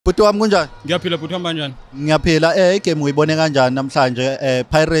Bhuti wami kunjani? Ngiyaphila bhuti wami kanjani? Ngiyaphila igame uyibone kanjani namhlanje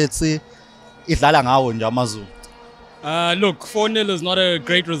Pirates idlala ngawo nje AmaZulu. Look, 4-0 is not a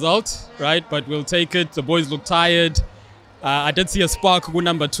great result, right? But we'll take it. The boys look tired. I did see a spark with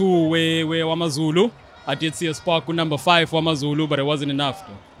number 2 where AmaZulu. I did see a spark with number 5 AmaZulu, but it wasn't enough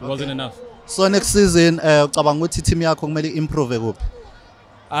though. It wasn't enough. So next season ucabanga ukuthi team yakho kumele improve kuphi?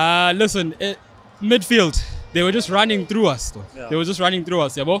 Listen, midfield, they were just running through us though. Yeah. They were just running through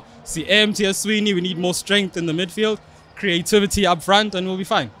us, yabo. See MTS Sweeney, we need more strength in the midfield, creativity up front, and we'll be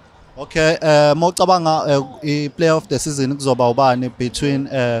fine. Okay, mawucabanga i-player of the season kuzoba ubani between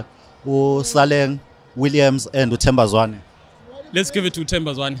uSaleng, Williams and uThembazwane? Let's give it to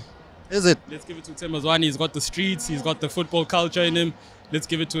Thembazwane. Is it? Let's give it to Thembazwane. He's got the streets, he's got the football culture in him. Let's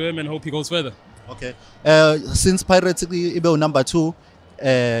give it to him and hope he goes further. Okay. Since Pirates ibe number 2,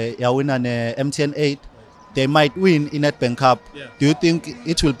 yawina ne MTN 8, they might win in Nedbank Cup. Yeah. Do you think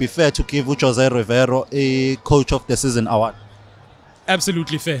it will be fair to give Jose Riveiro a coach of the season award?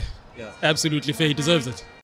 Absolutely fair. Yeah. Absolutely fair. He deserves it.